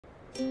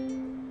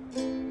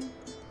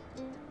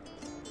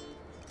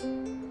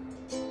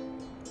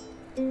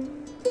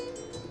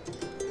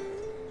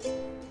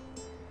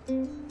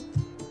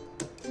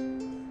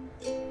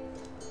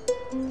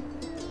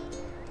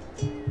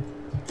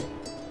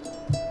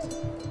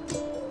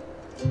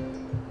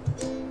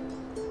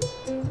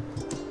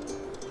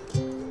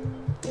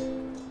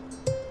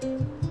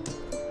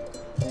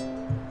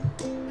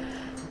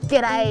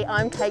G'day,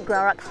 I'm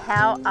Grarock.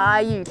 How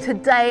are you?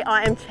 Today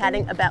I am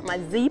chatting about my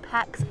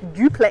Zpacks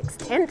Duplex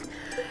tent.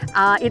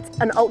 It's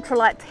an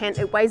ultralight tent.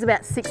 It weighs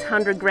about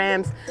 600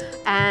 grams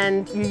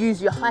and you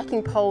use your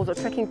hiking poles or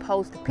trekking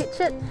poles to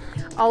pitch it.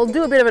 I'll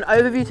do a bit of an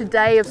overview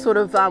today of sort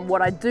of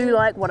what I do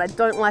like, what I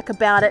don't like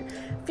about it,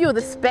 a few of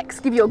the specs,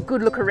 give you a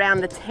good look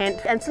around the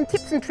tent and some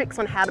tips and tricks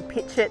on how to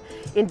pitch it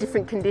in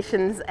different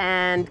conditions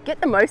and get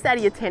the most out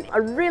of your tent. I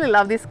really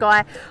love this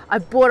guy. I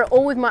bought it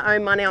all with my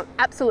own money. I'm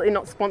absolutely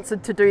not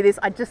sponsored to do this.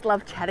 I just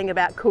love chatting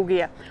about cool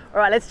gear. All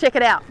right, let's check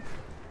it out.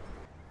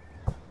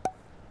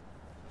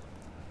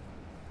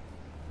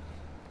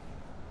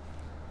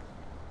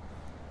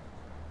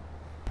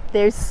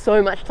 There's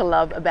so much to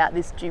love about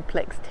this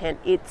duplex tent.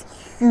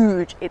 It's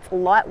huge, it's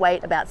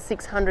lightweight, about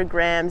 600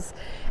 grams,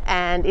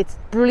 and it's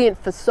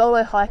brilliant for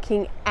solo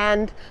hiking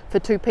and for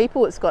two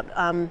people. It's got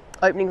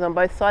openings on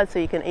both sides so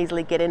you can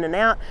easily get in and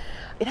out.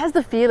 It has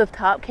the feel of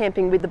tarp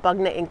camping with the bug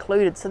net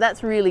included, so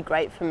that's really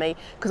great for me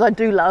because I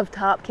do love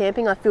tarp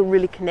camping. I feel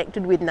really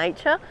connected with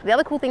nature. The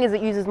other cool thing is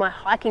it uses my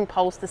hiking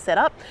poles to set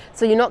up,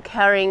 so you're not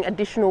carrying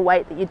additional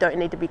weight that you don't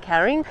need to be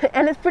carrying.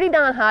 And it's pretty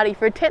darn hardy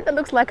for a tent that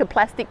looks like a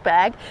plastic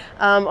bag.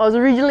 I was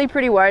originally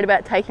pretty worried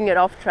about taking it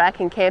off track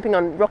and camping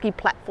on rocky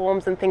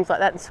platforms and things like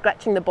that and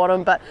scratching the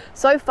bottom, but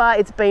so far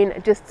it's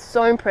been just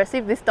so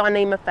impressive. This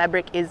Dyneema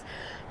fabric is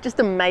just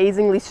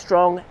amazingly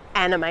strong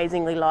and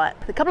amazingly light.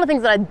 A couple of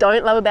things that I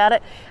don't love about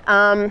it,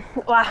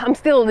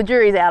 the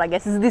jury's out I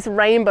guess, is this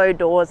rainbow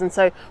doors. And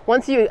so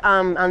once you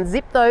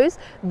unzip those,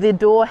 the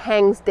door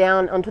hangs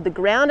down onto the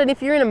ground, and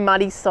if you're in a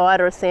muddy site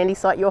or a sandy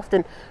site, you're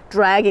often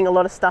dragging a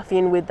lot of stuff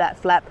in with that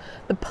flap.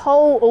 The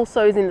pole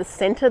also is in the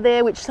center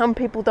there, which some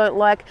people don't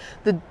like.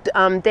 The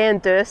Dan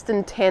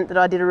Durston tent that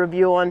I did a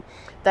review on,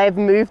 they've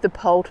moved the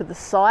pole to the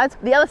sides.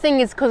 The other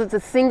thing is because it's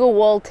a single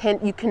wall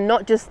tent, you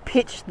cannot just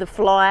pitch the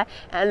fly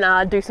and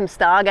do some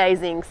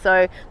stargazing.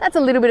 So that's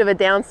a little bit of a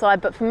downside,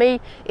 but for me,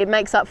 it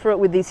makes up for it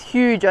with these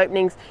huge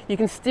openings. You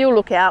can still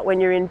look out when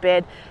you're in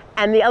bed.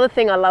 And the other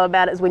thing I love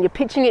about it is when you're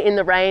pitching it in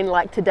the rain,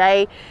 like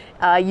today,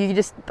 you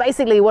just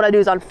basically, what I do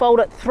is unfold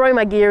it, throw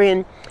my gear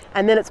in,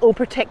 and then it's all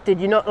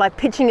protected. You're not like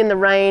pitching in the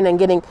rain and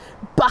getting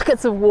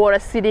buckets of water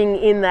sitting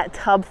in that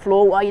tub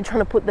floor while you're trying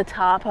to put the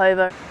tarp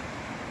over.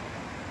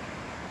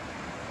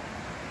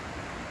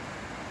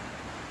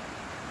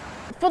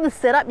 For the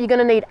setup, you're going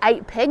to need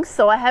 8 pegs,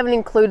 so I haven't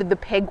included the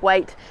peg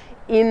weight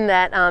in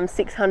that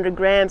 600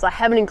 grams. I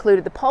haven't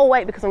included the pole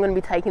weight because I'm going to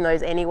be taking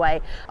those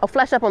anyway. I'll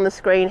flash up on the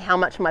screen how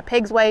much my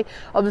pegs weigh.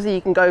 Obviously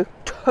you can go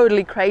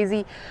totally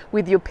crazy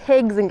with your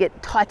pegs and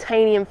get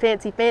titanium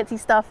fancy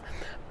stuff,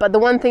 but the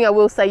one thing I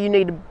will say, you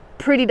need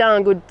pretty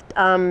darn good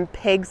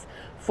pegs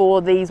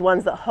for these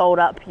ones that hold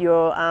up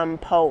your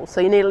poles. So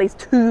you need at least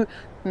 2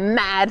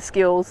 mad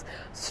skills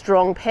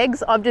strong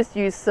pegs. I've just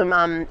used some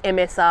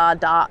MSR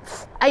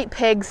darts. 8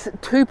 pegs,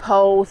 2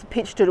 poles,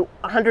 pitched at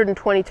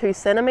 122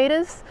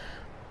 centimeters.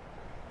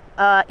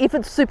 If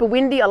it's super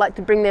windy, I like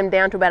to bring them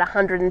down to about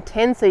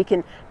 110 so you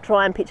can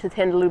try and pitch the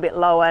tent a little bit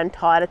lower and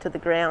tighter to the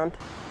ground.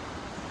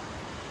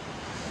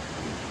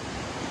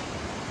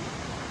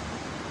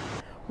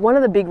 One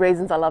of the big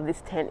reasons I love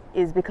this tent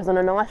is because on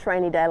a nice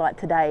rainy day like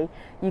today,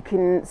 you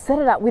can set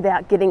it up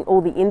without getting all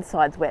the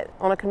insides wet.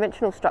 On a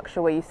conventional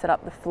structure where you set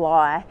up the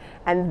fly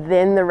and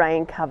then the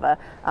rain cover,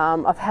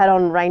 I've had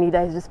on rainy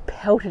days just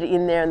pelted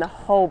in there and the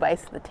whole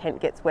base of the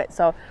tent gets wet.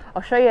 So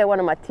I'll show you one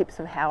of my tips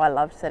of how I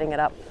love setting it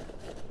up.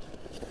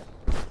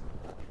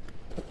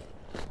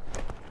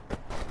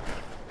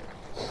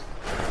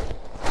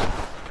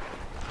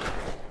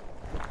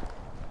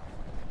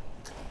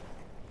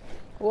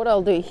 What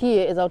I'll do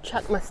here is I'll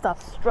chuck my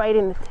stuff straight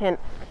in the tent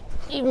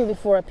even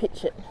before I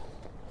pitch it.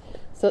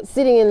 So it's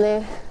sitting in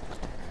there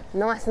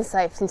nice and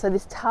safe, and so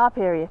this tarp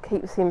area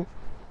keeps him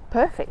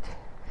perfect.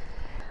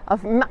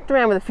 I've mucked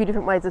around with a few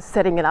different ways of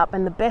setting it up,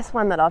 and the best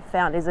one that I've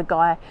found is a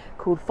guy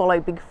called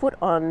Follow Bigfoot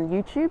on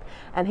YouTube,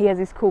 and he has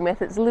this cool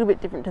method. It's a little bit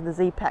different to the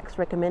Zpacks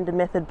recommended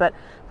method, but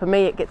for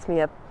me it gets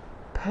me a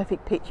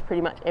perfect pitch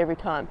pretty much every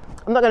time.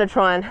 I'm not going to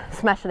try and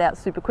smash it out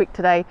super quick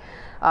today.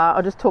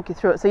 I'll just talk you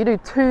through it. So you do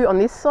 2 on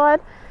this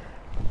side.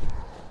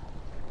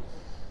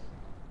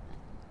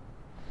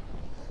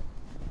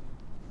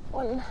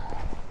 One.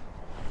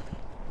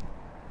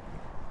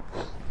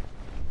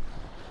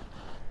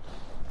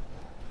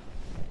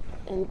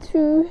 And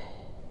 2.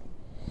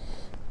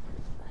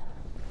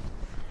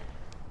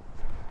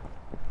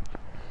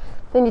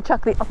 Then you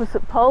chuck the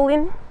opposite pole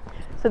in.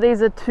 So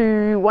these are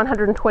to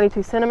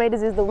 122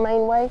 centimeters is the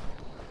main way.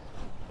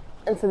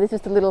 And so there's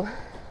just a little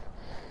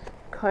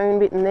cone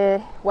bit in there,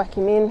 whack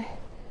him in,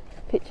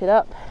 pitch it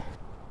up.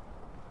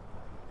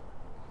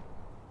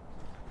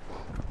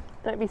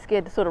 Don't be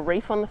scared to sort of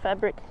reef on the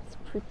fabric. It's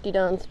pretty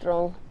darn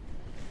strong.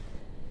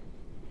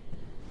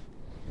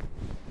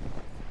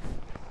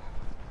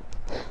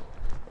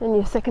 Then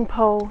your second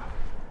pole.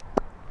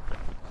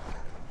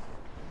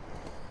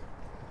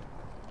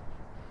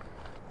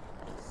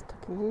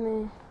 Stuck in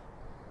there.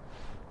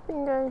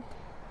 Bingo.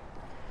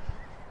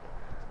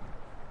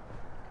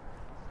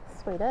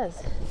 Sweet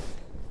as.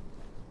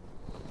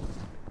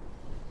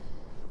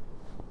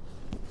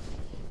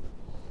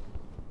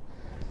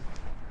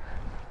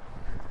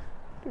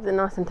 Gives it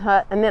nice and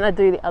tight, and then I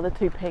do the other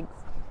two pegs.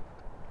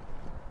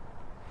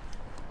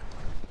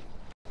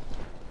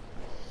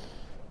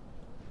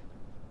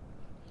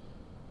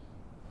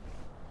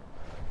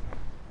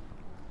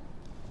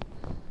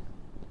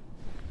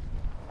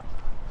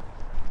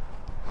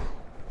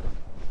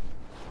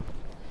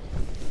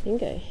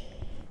 Bingo. In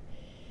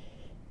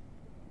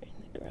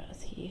the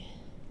grass here.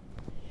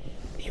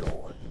 Pew.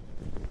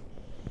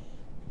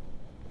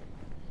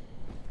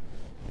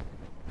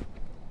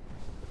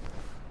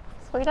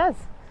 Sweet as.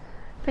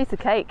 Piece of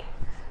cake.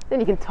 Then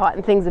you can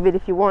tighten things a bit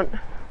if you want.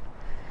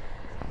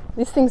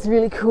 This thing's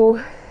really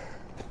cool.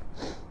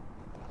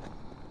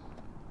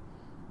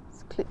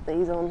 Just clip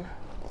these on.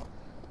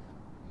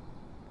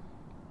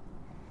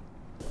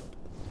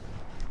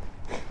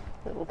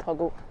 Little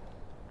toggle.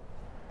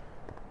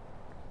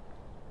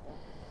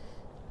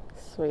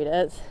 Sweet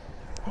as.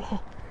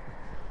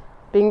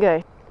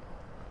 Bingo.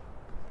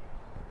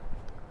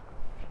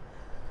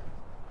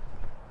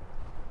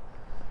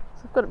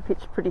 So I've got it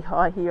pitched pretty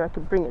high here. I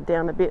could bring it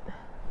down a bit.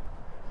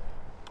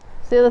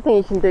 So the other thing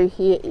you can do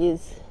here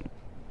is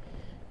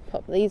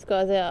pop these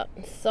guys out.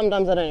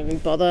 Sometimes I don't even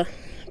bother,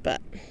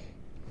 but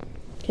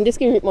you can just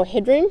give a bit more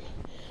headroom.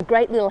 A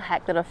great little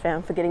hack that I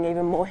found for getting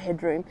even more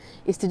headroom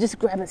is to just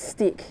grab a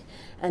stick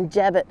and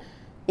jab it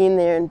in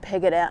there and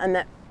peg it out, and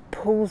that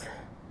pulls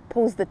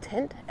the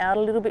tent out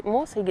a little bit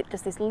more, so you get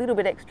just this little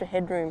bit extra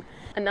headroom.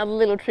 Another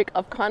little trick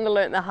I've kind of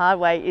learnt the hard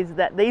way is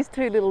that these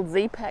two little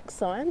Zpacks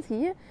signs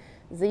here,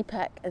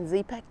 Zpacks and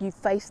Zpacks, you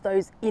face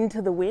those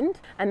into the wind,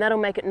 and that'll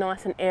make it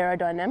nice and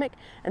aerodynamic,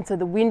 and so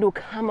the wind will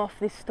come off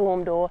this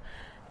storm door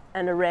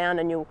and around,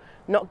 and you'll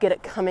not get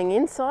it coming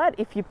inside.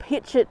 If you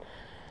pitch it,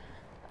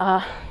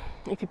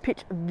 if you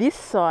pitch this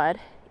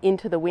side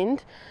into the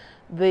wind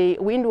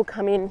will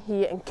come in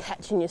here and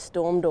catch in your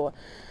storm door.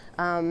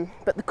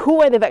 But the cool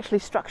way they've actually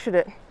structured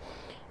it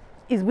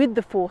is with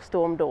the 4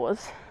 storm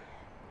doors.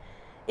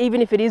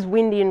 Even if it is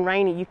windy and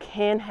rainy, you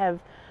can have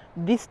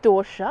this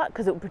door shut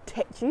because it will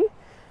protect you,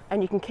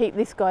 and you can keep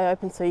this guy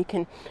open so you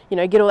can, you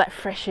know, get all that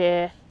fresh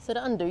air. So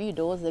to undo your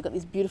doors, they've got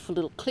these beautiful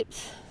little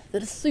clips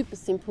that are super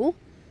simple.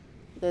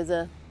 There's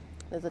a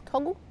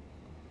toggle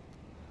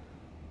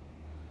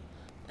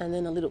and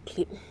then a little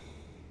clip.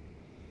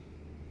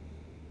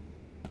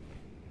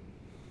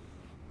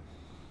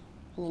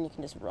 And then you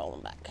can just roll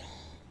them back.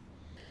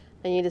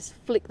 And you just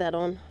flick that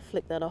on,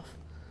 flick that off.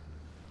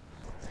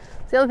 So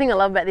the other thing I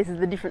love about this is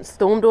the different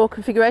storm door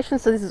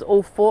configurations. So this is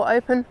all 4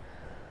 open.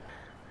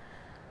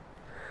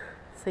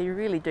 So you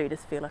really do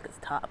just feel like it's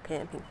tarp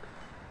camping.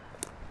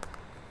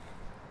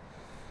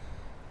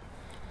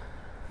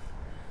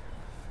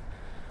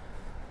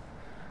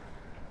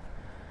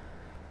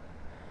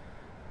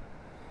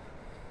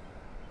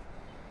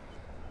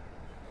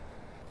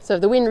 So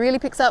if the wind really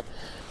picks up,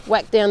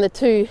 whack down the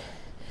 2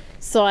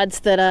 sides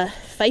that are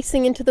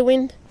facing into the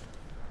wind.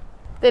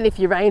 Then if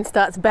your rain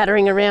starts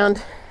battering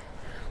around,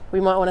 we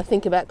might want to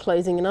think about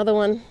closing another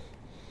one.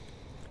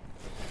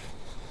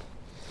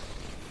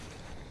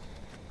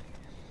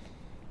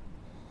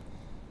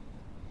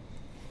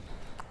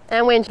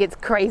 And when she gets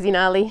crazy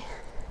gnarly,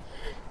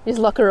 just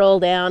lock her all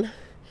down.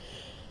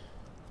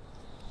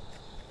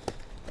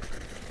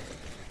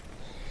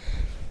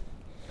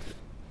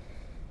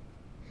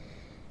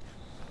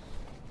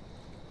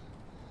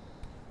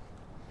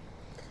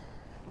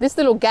 This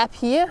little gap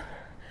here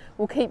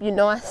will keep you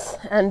nice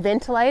and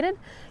ventilated.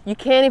 You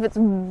can, if it's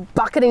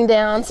bucketing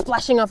down,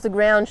 splashing off the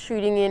ground,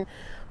 shooting in,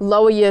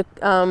 lower your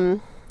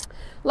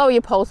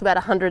poles about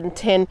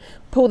 110,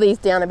 pull these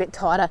down a bit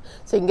tighter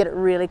so you can get it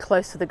really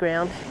close to the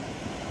ground.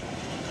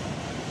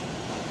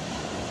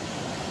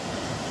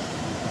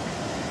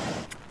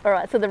 All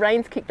right, so the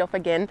rain's kicked off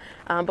again,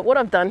 but what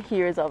I've done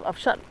here is I've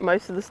shut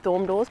most of the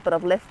storm doors, but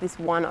I've left this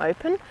one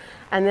open,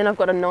 and then I've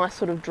got a nice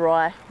sort of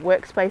dry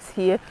workspace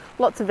here,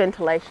 lots of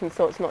ventilation,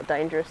 so it's not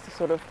dangerous to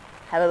sort of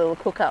have a little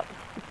cook up.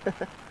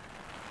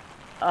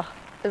 Oh,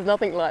 there's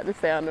nothing like the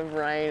sound of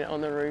rain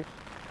on the roof.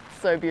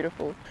 So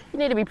beautiful. You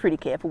need to be pretty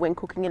careful when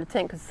cooking in a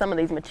tent because some of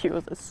these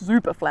materials are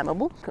super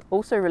flammable. It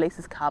also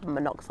releases carbon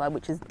monoxide,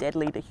 which is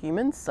deadly to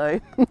humans, so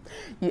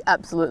you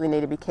absolutely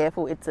need to be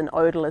careful. It's an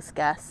odorless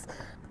gas.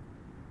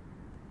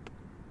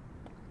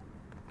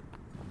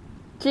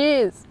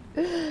 Cheers!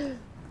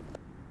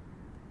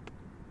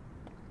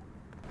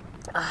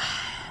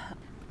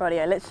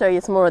 Rightio, let's show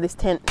you some more of this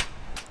tent.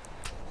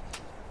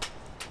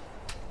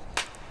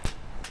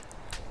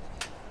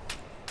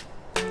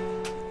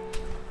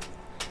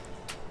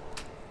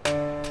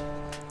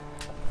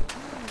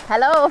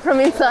 Hello from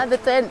inside the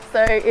tent.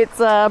 So it's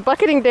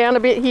bucketing down a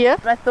bit here.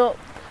 I thought,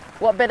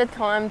 what better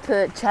time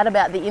to chat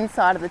about the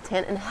inside of the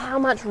tent and how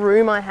much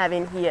room I have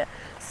in here.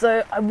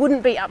 So I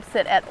wouldn't be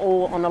upset at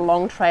all on a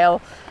long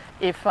trail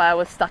if I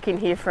was stuck in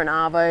here for an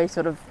arvo,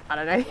 sort of, I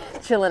don't know,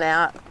 chilling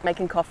out,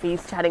 making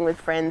coffees, chatting with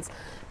friends.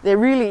 There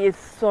really is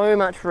so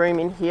much room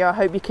in here. I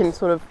hope you can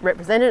sort of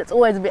represent it. It's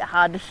always a bit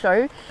hard to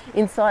show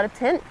inside a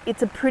tent.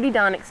 It's a pretty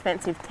darn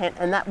expensive tent,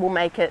 and that will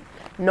make it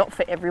not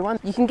for everyone.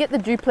 You can get the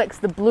duplex,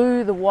 the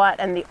blue, the white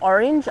and the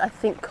orange, I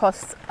think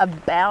costs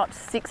about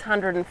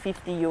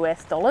 $650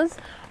 US.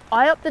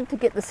 I opted to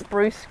get the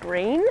spruce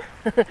green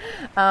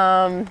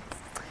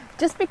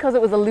just because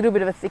it was a little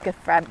bit of a thicker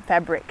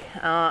fabric,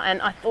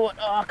 and I thought,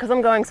 because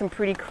I'm going some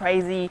pretty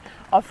crazy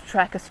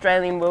off-track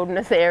Australian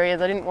wilderness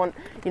areas, I didn't want,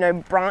 you know,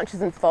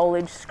 branches and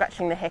foliage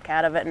scratching the heck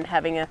out of it and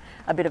having a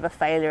bit of a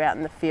failure out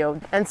in the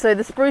field. And so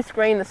the spruce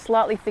green, the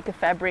slightly thicker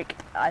fabric,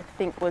 I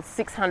think was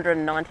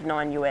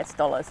 $699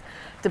 US.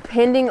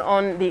 Depending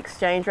on the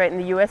exchange rate in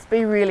the US,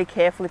 be really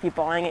careful if you're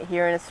buying it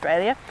here in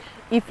Australia.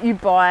 If you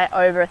buy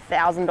over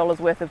 $1,000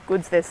 worth of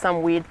goods, there's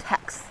some weird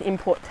tax,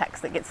 import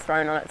tax that gets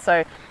thrown on it.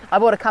 So I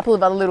bought a couple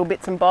of other little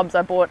bits and bobs.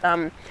 I bought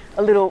a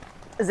little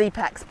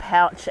Zpacks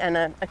pouch and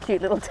a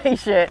cute little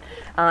t-shirt,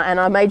 and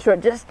I made sure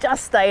it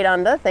just stayed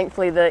under,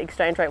 thankfully the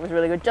exchange rate was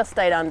really good, just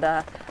stayed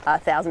under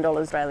 $1,000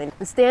 Australian.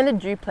 The standard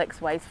duplex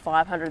weighs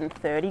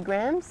 530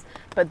 grams,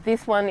 but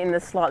this one in the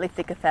slightly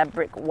thicker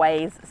fabric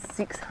weighs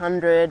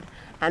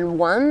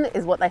 601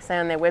 is what they say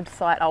on their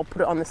website. I'll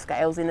put it on the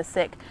scales in a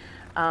sec.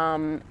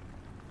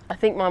 I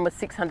think mine was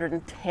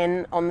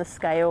 610 on the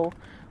scale,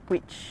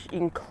 which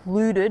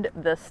included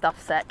the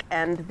stuff sack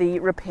and the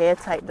repair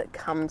tape that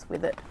comes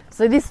with it.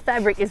 So this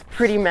fabric is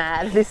pretty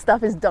mad. This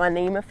stuff is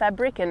Dyneema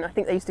fabric, and I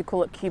think they used to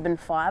call it Cuban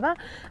fiber.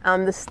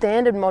 The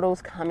standard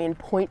models come in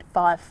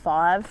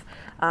 0.55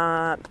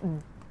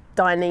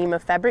 Dyneema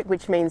fabric,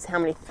 which means how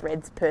many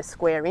threads per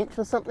square inch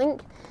or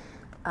something.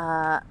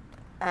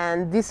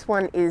 And this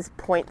one is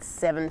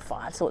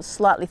 0.75, so it's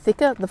slightly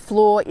thicker. The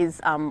floor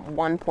is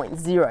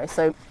 1.0,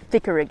 so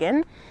thicker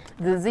again.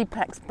 The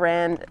Zpacks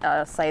brand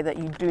say that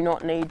you do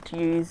not need to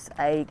use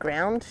a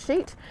ground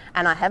sheet,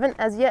 and I haven't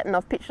as yet, and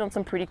I've pitched on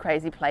some pretty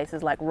crazy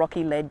places like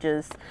rocky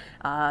ledges,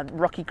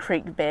 rocky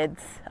creek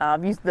beds.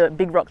 I've used the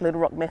big rock, little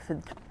rock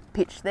method to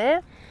pitch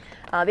there.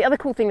 The other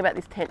cool thing about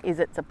this tent is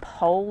it's a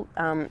pole.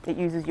 It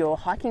uses your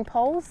hiking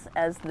poles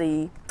as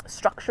the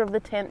structure of the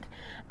tent,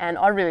 and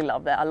I really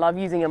love that. I love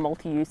using a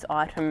multi-use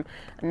item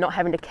and not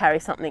having to carry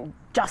something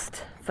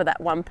just for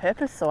that one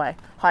purpose. So I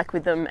hike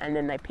with them and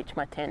then they pitch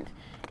my tent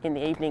in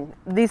the evening.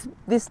 This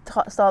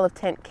style of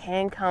tent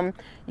can come,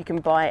 you can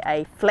buy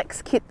a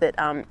flex kit that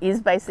is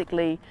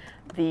basically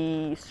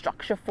the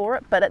structure for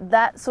it, but at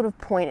that sort of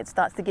point it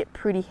starts to get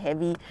pretty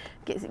heavy,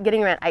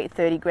 getting around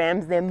 830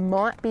 grams. There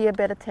might be a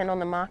better tent on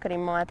the market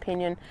in my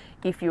opinion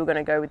if you were going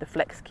to go with the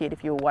flex kit,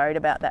 if you were worried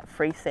about that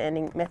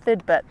freestanding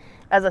method. But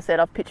as I said,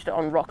 I've pitched it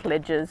on rock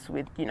ledges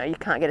with, you know, you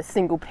can't get a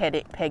single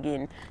peg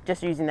in,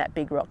 just using that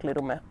big rock,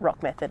 little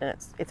rock method, and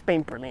it's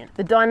been brilliant.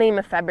 The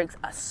Dyneema fabrics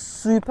are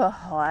super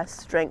high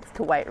strength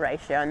to weight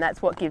ratio, and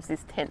that's what gives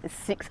this tent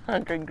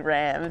 600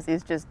 grams,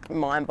 is just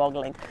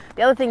mind-boggling.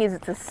 The other thing is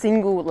it's a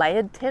single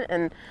layered tent,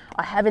 and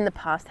I have in the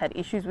past had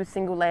issues with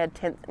single layered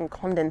tents and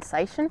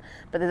condensation,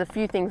 but there's a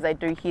few things they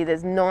do here.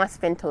 There's nice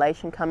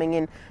ventilation coming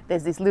in.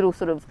 There's this little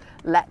sort of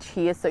latch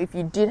here, so if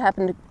you did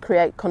happen to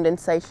create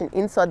condensation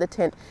inside the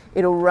tent,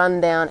 it'll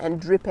run down and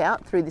drip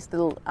out through this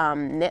little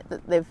net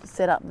that they've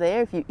set up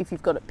there. If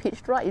you've got it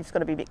pitched right, you've just got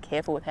to be a bit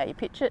careful with how you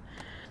pitch it.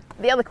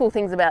 The other cool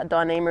things about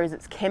Dyneema is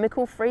it's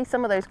chemical free.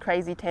 Some of those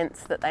crazy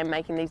tents that they're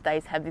making these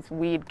days have this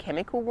weird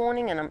chemical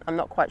warning, and I'm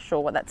not quite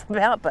sure what that's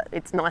about, but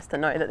it's nice to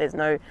know that there's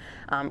no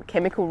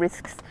chemical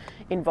risks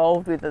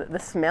involved with the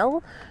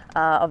smell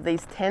of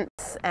these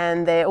tents.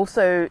 And they're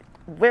also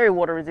very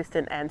water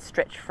resistant and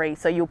stretch free,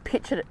 so you'll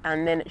pitch it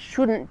and then it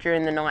shouldn't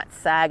during the night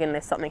sag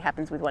unless something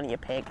happens with one of your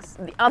pegs.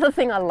 The other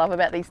thing I love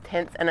about these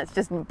tents, and it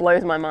just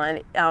blows my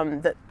mind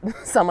that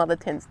some other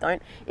tents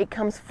don't, it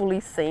comes fully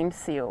seam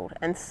sealed.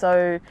 And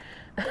so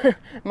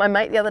my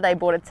mate the other day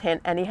bought a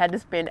tent and he had to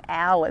spend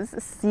hours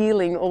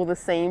sealing all the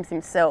seams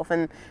himself,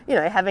 and you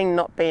know, having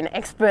not been an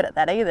expert at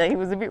that either, he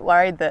was a bit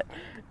worried that,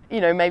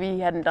 you know, maybe he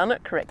hadn't done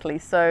it correctly.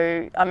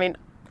 So I mean,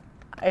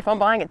 if I'm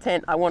buying a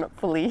tent, I want it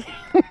fully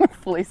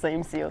fully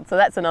seam sealed. So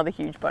that's another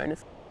huge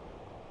bonus.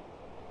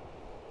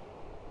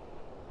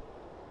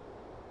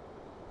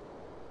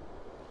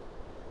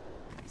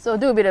 So I'll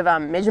do a bit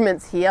of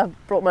measurements here.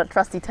 I've brought my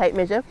trusty tape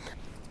measure.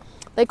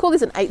 They call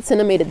this an 8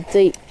 centimetre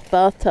deep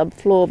bathtub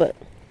floor, but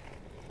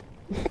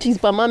geez,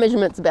 by my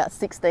measurements about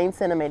 16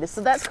 centimetres. So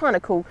that's kind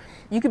of cool.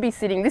 You could be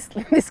sitting,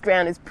 this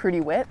ground is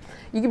pretty wet.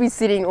 You could be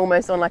sitting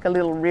almost on like a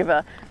little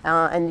river,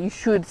 and you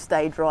should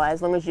stay dry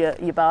as long as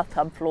your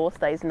bathtub floor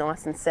stays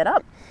nice and set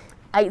up.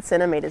 8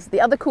 centimeters. The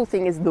other cool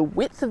thing is the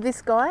width of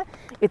this guy.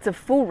 It's a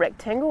full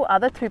rectangle.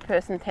 Other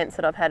 2-person tents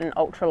that I've had in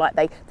Ultralight,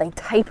 they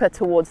taper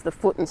towards the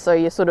foot, and so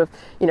you're sort of,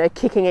 you know,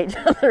 kicking each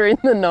other in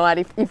the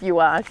night if you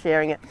are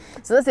sharing it.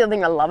 So that's the other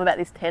thing I love about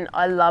this tent.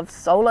 I love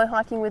solo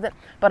hiking with it,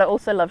 but I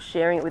also love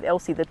sharing it with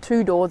Elsie. The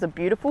 2 doors are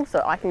beautiful,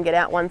 so I can get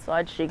out one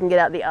side, she can get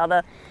out the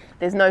other.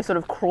 There's no sort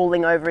of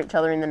crawling over each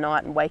other in the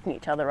night and waking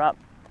each other up.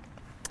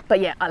 But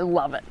yeah, I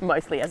love it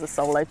mostly as a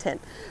solo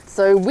tent.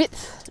 So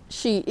width,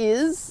 she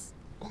is,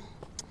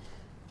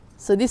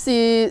 so this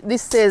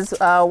says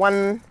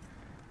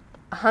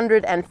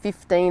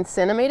 115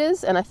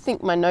 centimeters, and I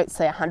think my notes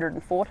say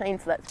 114,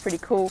 so that's pretty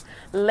cool.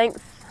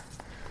 Length,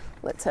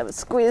 let's have a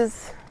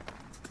squiz.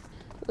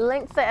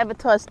 Length they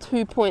advertise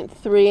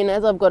 2.3, and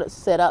as I've got it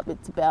set up,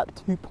 it's about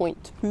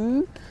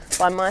 2.2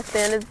 by my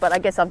standards, but I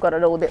guess I've got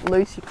it all a bit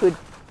loose. You could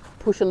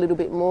push a little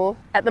bit more.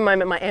 At the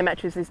moment, my air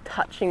mattress is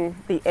touching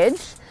the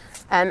edge,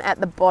 and at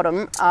the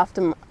bottom,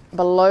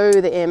 below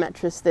the air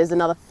mattress, there's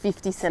another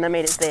 50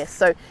 centimeters there.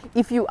 So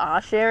if you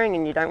are sharing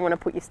and you don't want to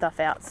put your stuff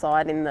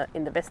outside in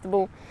the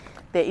vestibule,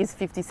 there is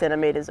 50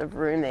 centimeters of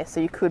room there. So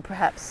you could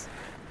perhaps,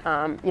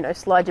 you know,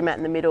 slide your mat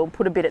in the middle,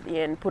 put a bit at the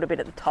end, put a bit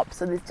at the top.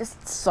 So there's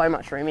just so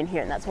much room in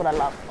here, and that's what I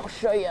love. I'll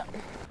show you.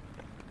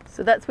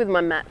 So that's with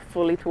my mat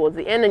fully towards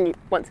the end, and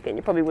once again,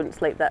 you probably wouldn't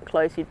sleep that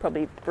close. You'd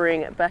probably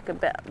bring it back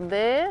about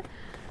there.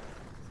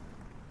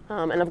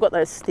 And I've got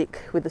those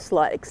stick with the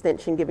slight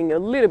extension, giving you a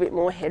little bit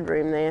more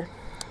headroom there.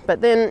 But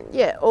then,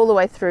 yeah, all the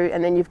way through,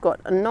 and then you've got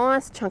a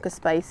nice chunk of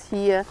space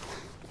here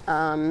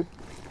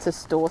to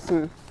store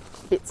some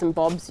bits and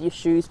bobs, your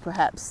shoes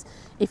perhaps,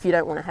 if you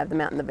don't want to have them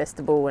out in the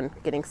vestibule and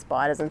getting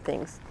spiders and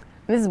things.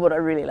 And this is what I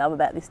really love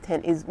about this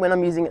tent, is when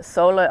I'm using it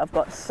solo, I've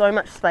got so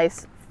much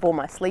space for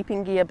my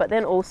sleeping gear, but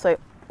then also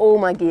all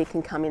my gear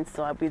can come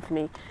inside with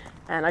me.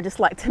 And I just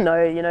like to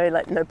know, you know,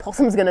 like no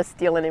possum's going to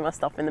steal any of my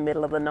stuff in the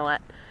middle of the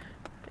night.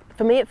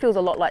 For me, it feels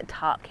a lot like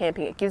tarp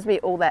camping. It gives me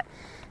all that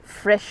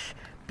fresh,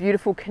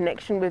 beautiful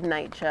connection with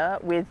nature,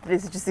 with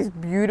just this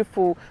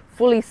beautiful,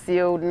 fully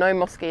sealed, no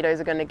mosquitoes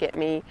are going to get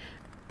me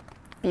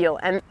feel.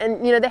 And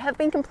you know, there have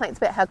been complaints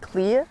about how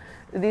clear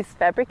this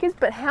fabric is,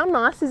 but how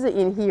nice is it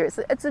in here?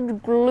 It's a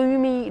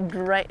gloomy,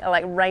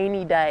 like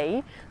rainy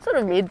day, sort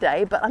of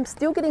midday, but I'm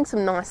still getting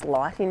some nice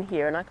light in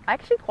here, and I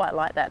actually quite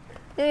like that.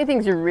 The only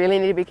things you really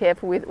need to be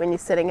careful with when you're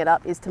setting it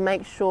up is to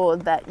make sure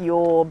that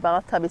your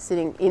bathtub is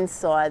sitting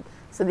inside,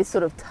 so this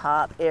sort of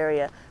tarp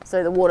area,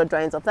 so the water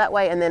drains off that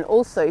way, and then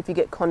also if you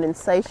get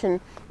condensation,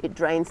 it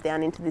drains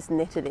down into this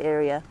netted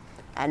area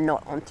and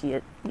not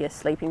onto your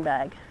sleeping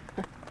bag.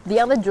 The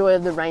other joy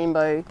of the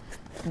rainbow,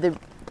 the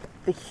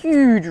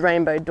huge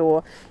rainbow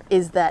door,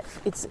 is that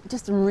it's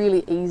just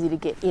really easy to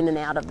get in and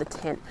out of the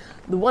tent.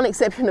 The one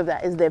exception of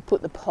that is they've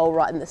put the pole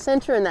right in the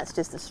center, and that's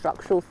just a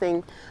structural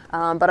thing.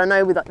 But I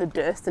know with like the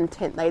Durston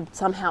tent, they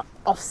somehow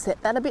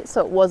offset that a bit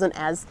so it wasn't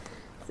as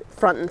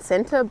front and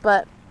center,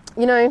 but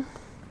you know,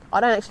 I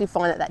don't actually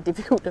find it that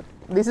difficult.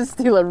 This is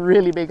still a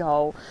really big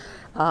hole.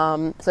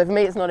 So for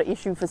me, it's not an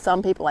issue. For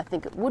some people, I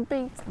think it would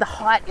be. The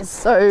height is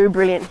so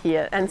brilliant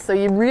here, and so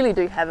you really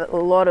do have a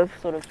lot of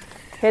sort of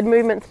head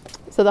movement.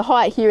 So the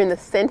height here in the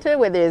center,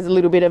 where there's a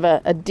little bit of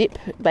a dip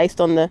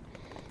based on the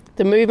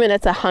movement,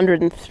 that's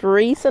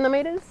 103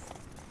 centimeters.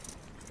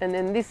 And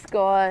then this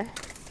guy,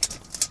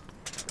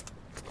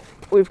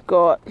 we've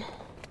got,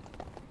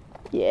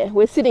 yeah,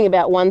 we're sitting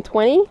about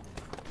 120.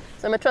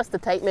 So I'm gonna trust the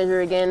tape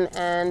measure again,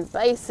 and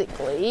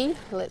basically,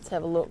 let's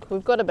have a look.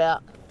 We've got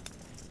about,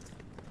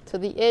 to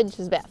the edge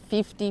is about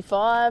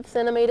 55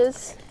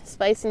 centimeters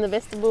space in the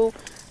vestibule,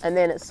 and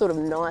then it's sort of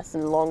nice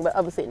and long, but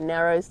obviously it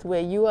narrows to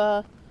where you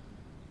are.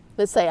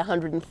 Let's say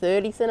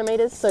 130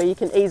 centimeters, so you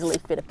can easily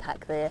fit a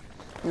pack there,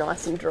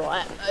 nice and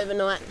dry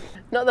overnight.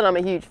 Not that I'm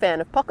a huge fan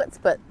of pockets,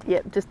 but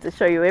yeah, just to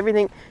show you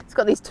everything. It's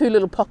got these 2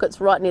 little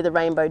pockets right near the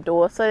rainbow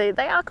door, so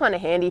they are kind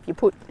of handy if you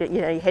put,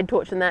 you know, your head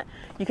torch in that.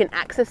 You can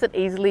access it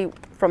easily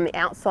from the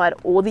outside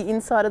or the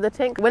inside of the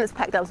tent. When it's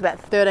packed up, it's about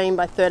 13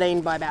 by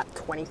 13 by about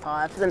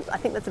 25, and I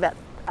think that's about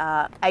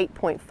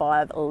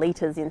 8.5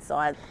 litres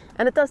inside.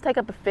 And it does take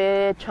up a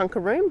fair chunk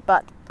of room,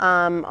 but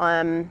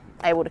I'm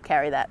able to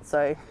carry that,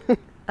 so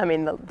I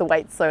mean, the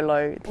weight's so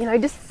low. You know,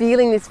 just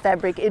feeling this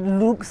fabric, it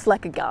looks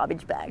like a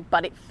garbage bag,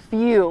 but it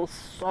feels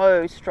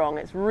so strong.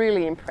 It's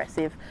really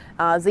impressive.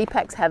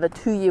 Zpacks have a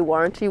 2-year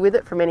warranty with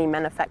it from any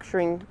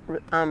manufacturing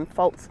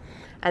faults.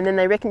 And then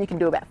they reckon you can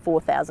do about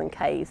 4,000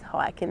 Ks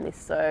hike in this.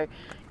 So,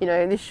 you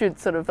know, this should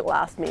sort of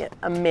last me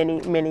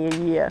many a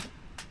year.